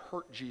crown that would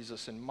hurt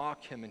Jesus and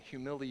mock him and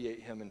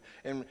humiliate him,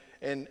 and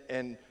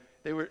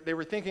they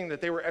were thinking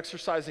that they were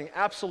exercising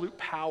absolute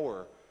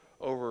power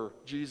over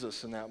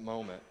Jesus in that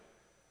moment.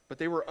 But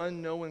they were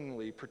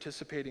unknowingly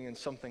participating in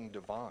something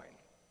divine.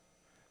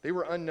 They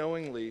were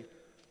unknowingly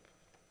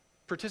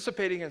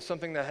participating in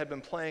something that had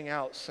been playing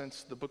out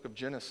since the book of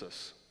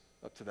Genesis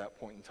up to that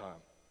point in time.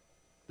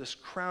 This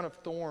crown of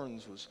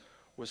thorns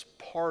was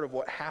part of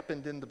what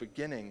happened in the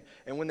beginning.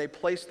 And when they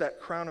placed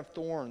that crown of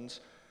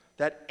thorns,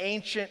 that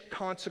ancient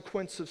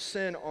consequence of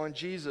sin on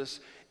Jesus,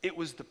 it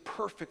was the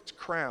perfect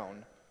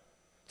crown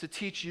to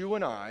teach you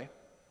and I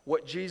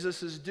what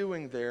Jesus is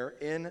doing there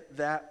in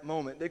that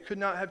moment. They could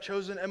not have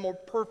chosen a more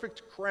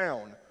perfect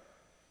crown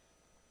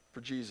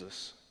for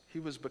Jesus. He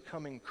was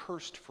becoming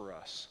cursed for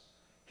us.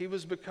 He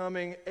was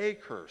becoming a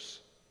curse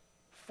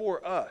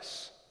for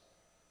us.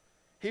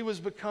 He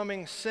was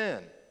becoming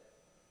sin.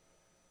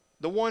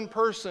 The one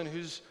person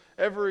who's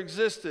ever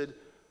existed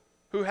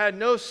who had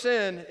no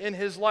sin in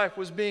his life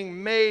was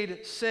being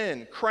made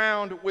sin,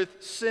 crowned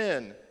with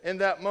sin in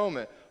that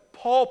moment.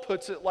 Paul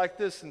puts it like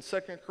this in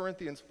 2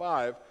 Corinthians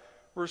 5,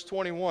 verse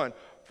 21.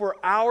 For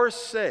our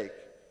sake,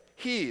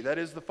 he, that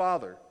is the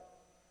Father,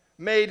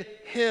 made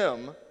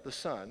him, the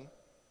Son,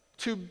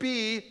 to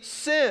be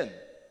sin.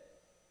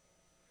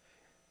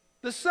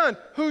 The Son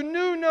who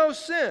knew no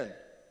sin,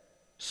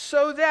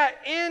 so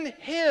that in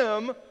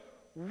him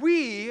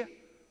we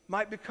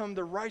might become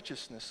the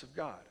righteousness of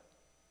God.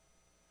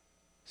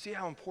 See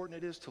how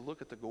important it is to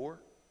look at the gore?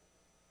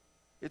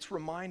 It's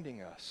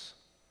reminding us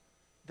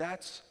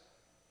that's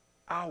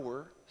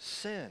our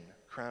sin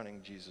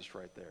crowning Jesus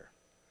right there.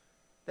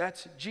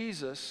 That's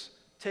Jesus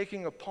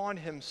taking upon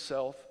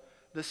himself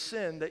the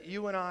sin that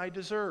you and I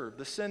deserve,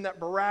 the sin that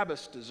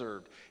Barabbas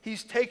deserved.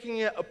 He's taking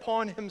it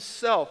upon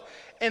himself.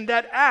 And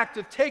that act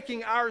of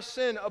taking our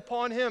sin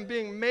upon him,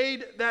 being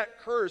made that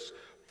curse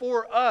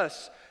for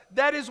us,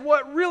 that is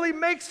what really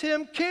makes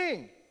him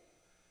king.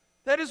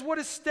 That is what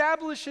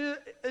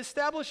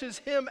establishes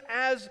him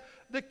as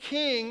the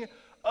king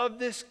of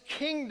this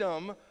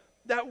kingdom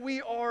that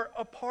we are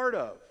a part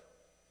of.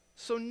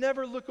 So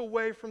never look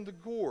away from the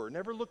gore.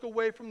 Never look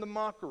away from the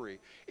mockery.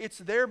 It's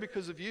there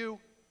because of you.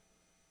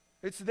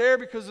 It's there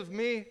because of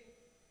me.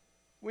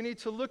 We need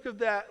to look at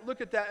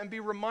that and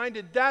be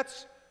reminded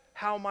that's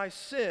how my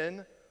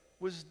sin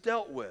was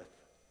dealt with.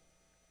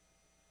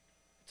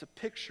 It's a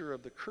picture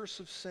of the curse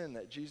of sin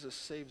that Jesus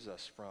saves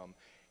us from.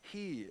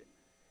 He,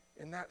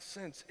 in that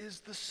sense,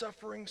 is the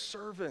suffering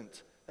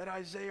servant that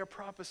Isaiah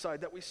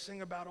prophesied, that we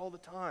sing about all the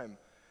time.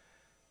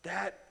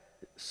 That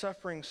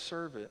suffering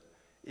servant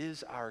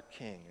is our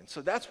king. And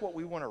so that's what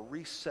we want to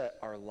reset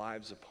our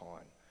lives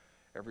upon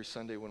every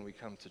Sunday when we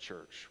come to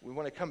church. We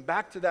want to come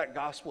back to that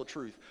gospel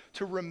truth,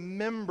 to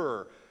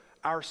remember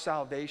our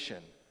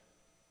salvation,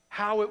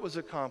 how it was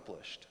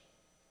accomplished,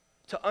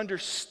 to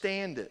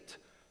understand it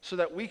so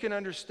that we can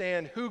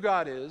understand who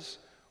God is,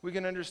 we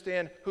can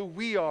understand who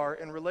we are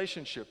in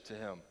relationship to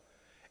him.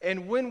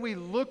 And when we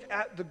look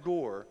at the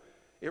gore,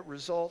 it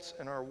results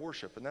in our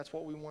worship. And that's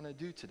what we want to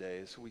do today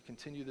as we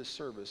continue this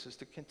service, is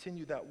to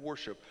continue that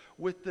worship.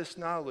 With this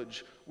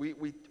knowledge, we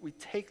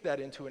take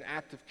that into an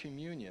act of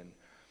communion,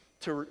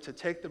 to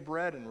take the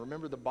bread and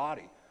remember the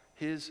body,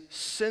 his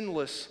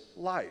sinless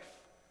life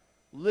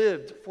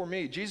lived for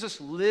me.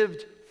 Jesus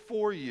lived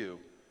for you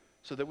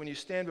so that when you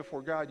stand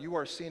before God, you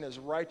are seen as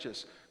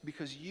righteous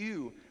because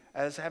you,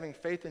 as having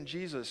faith in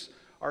Jesus,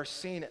 are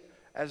seen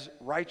as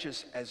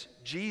righteous as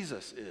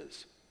Jesus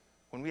is.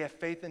 When we have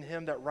faith in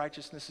him, that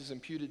righteousness is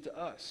imputed to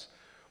us.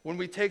 When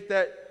we take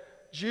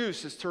that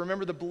juice, is to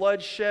remember the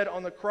blood shed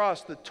on the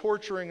cross, the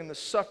torturing and the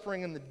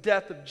suffering and the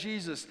death of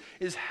Jesus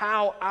is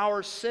how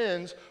our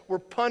sins were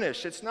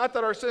punished. It's not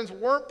that our sins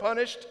weren't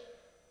punished,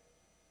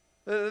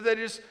 that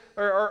just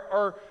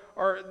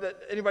or that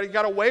anybody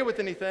got away with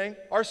anything.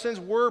 Our sins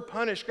were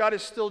punished. God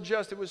is still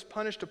just. It was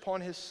punished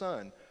upon his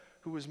Son,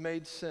 who was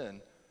made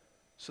sin,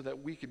 so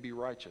that we could be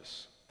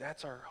righteous.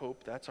 That's our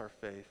hope. That's our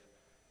faith.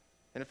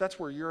 And if that's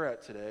where you're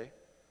at today,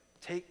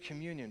 take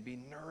communion. Be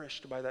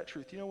nourished by that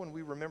truth. You know, when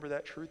we remember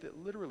that truth, it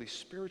literally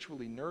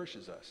spiritually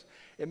nourishes us.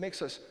 It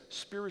makes us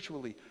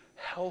spiritually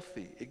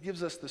healthy. It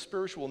gives us the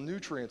spiritual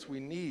nutrients we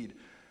need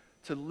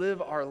to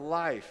live our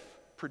life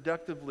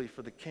productively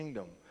for the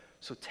kingdom.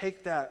 So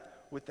take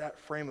that with that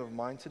frame of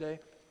mind today,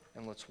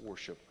 and let's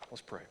worship.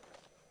 Let's pray.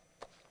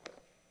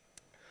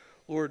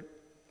 Lord,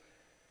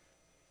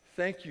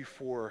 thank you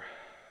for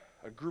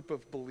a group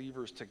of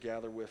believers to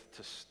gather with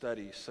to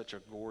study such a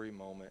gory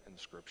moment in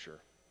Scripture.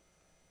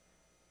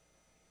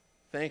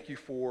 Thank you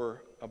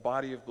for a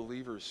body of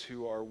believers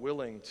who are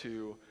willing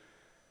to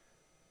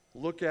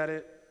look at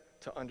it,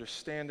 to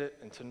understand it,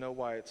 and to know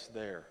why it's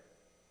there.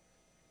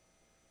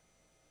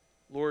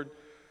 Lord,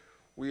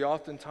 we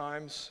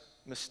oftentimes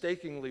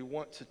mistakenly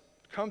want to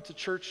come to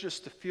church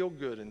just to feel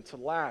good and to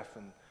laugh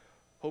and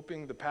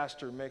hoping the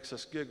pastor makes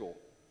us giggle.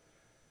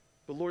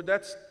 But Lord,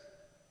 that's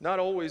not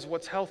always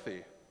what's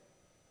healthy.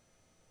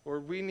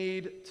 Lord, we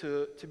need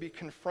to be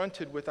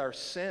confronted with our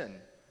sin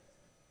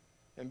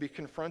and be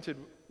confronted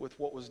with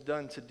what was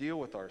done to deal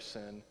with our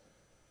sin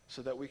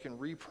so that we can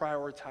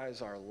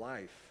reprioritize our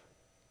life,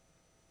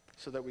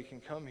 so that we can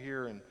come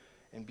here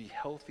and be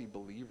healthy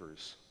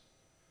believers.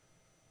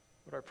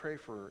 Lord, I pray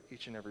for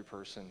each and every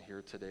person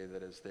here today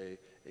that as they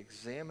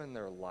examine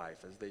their life,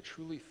 as they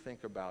truly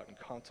think about and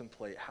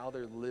contemplate how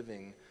they're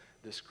living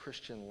this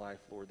Christian life,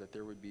 Lord, that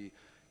there would be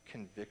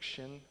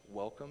conviction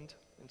welcomed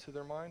into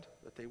their mind,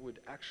 that they would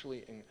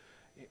actually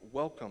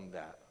welcome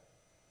that,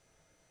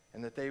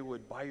 and that they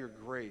would, by your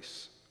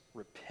grace,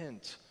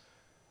 repent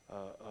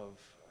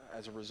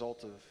as a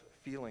result of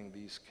feeling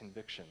these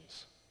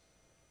convictions.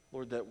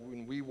 Lord, that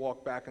when we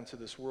walk back into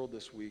this world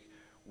this week,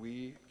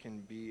 we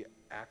can be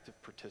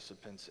active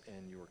participants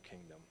in your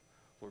kingdom.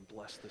 Lord,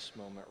 bless this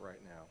moment right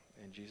now.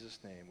 In Jesus'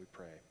 name we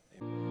pray.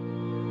 Amen.